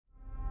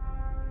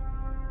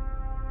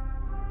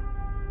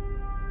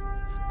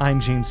I'm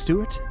James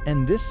Stewart,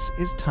 and this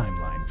is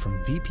Timeline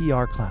from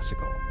VPR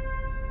Classical.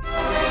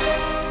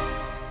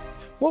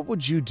 What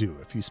would you do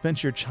if you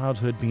spent your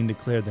childhood being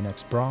declared the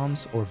next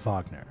Brahms or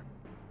Wagner?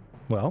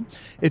 Well,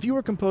 if you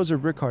were composer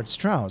Richard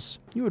Strauss,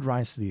 you would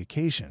rise to the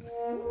occasion.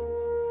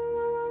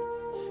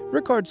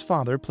 Richard's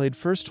father played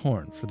first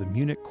horn for the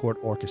Munich Court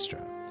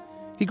Orchestra.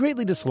 He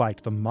greatly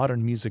disliked the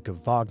modern music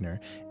of Wagner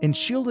and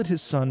shielded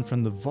his son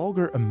from the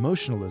vulgar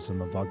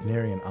emotionalism of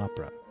Wagnerian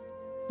opera.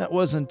 That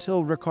was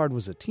until Richard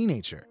was a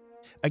teenager.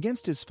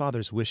 Against his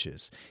father's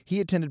wishes, he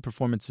attended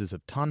performances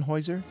of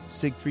Tannhäuser,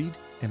 Siegfried,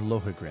 and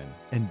Lohengrin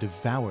and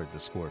devoured the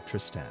score of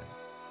Tristan.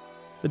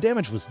 The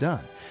damage was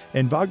done,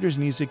 and Wagner's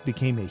music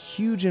became a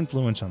huge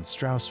influence on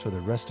Strauss for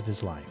the rest of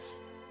his life.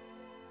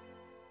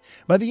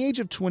 By the age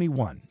of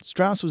 21,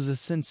 Strauss was a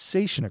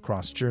sensation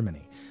across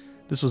Germany.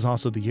 This was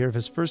also the year of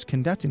his first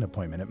conducting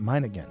appointment at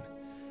Meiningen.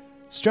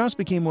 Strauss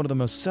became one of the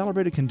most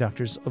celebrated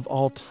conductors of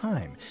all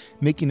time,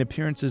 making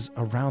appearances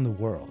around the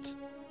world.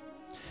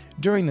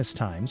 During this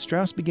time,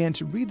 Strauss began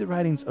to read the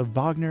writings of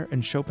Wagner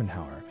and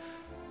Schopenhauer.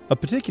 A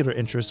particular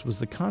interest was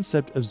the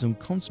concept of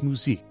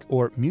Zukunftsmusik,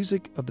 or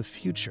music of the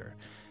future.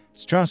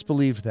 Strauss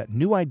believed that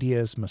new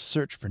ideas must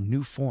search for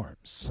new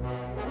forms.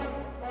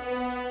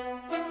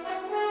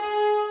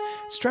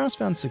 Strauss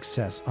found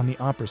success on the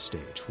opera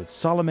stage with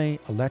Salome,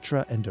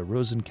 Elektra, and Der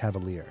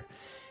Rosenkavalier.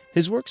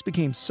 His works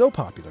became so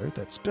popular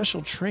that special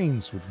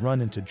trains would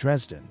run into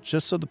Dresden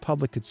just so the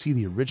public could see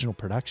the original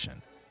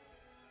production.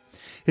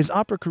 His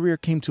opera career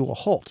came to a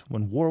halt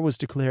when war was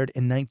declared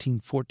in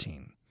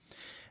 1914.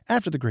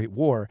 After the Great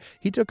War,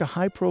 he took a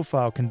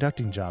high-profile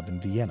conducting job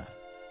in Vienna.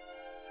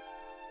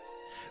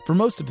 For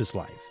most of his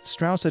life,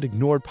 Strauss had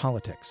ignored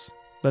politics,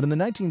 but in the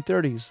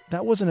 1930s,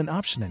 that wasn't an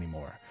option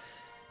anymore.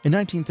 In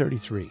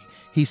 1933,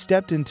 he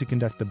stepped in to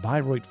conduct the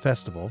Bayreuth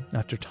Festival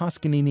after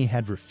Toscanini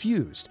had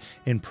refused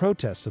in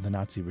protest of the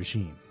Nazi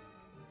regime.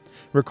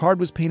 Richard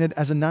was painted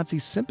as a Nazi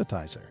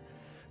sympathizer.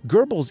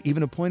 Goebbels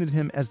even appointed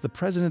him as the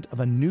president of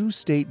a new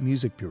state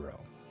music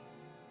bureau.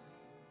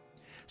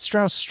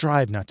 Strauss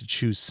strived not to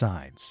choose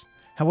sides.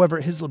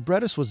 However, his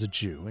librettist was a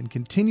Jew and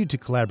continued to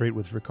collaborate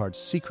with Richard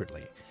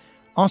secretly.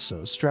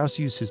 Also, Strauss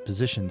used his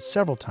position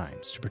several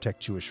times to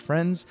protect Jewish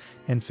friends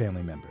and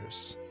family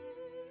members.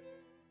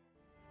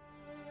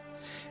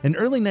 In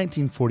early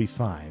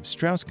 1945,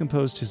 Strauss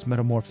composed his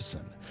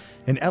Metamorphosen,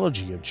 an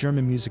elegy of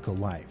German musical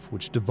life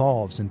which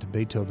devolves into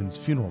Beethoven's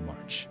Funeral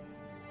March.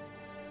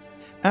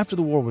 After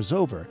the war was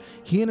over,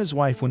 he and his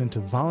wife went into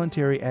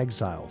voluntary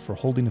exile for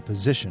holding a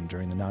position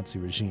during the Nazi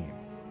regime.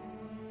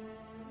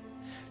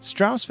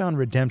 Strauss found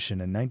redemption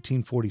in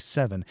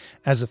 1947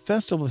 as a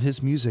festival of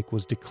his music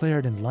was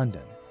declared in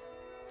London.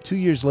 2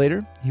 years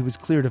later, he was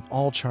cleared of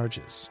all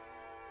charges.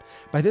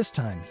 By this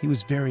time, he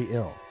was very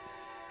ill.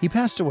 He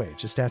passed away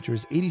just after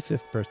his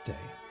 85th birthday.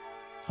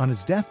 On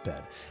his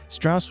deathbed,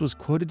 Strauss was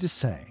quoted to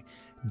say,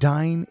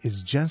 "Dying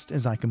is just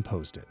as I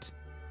composed it."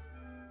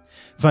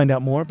 Find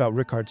out more about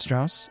Richard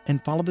Strauss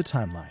and follow the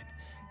timeline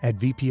at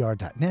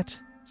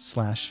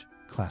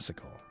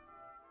vpr.net/classical.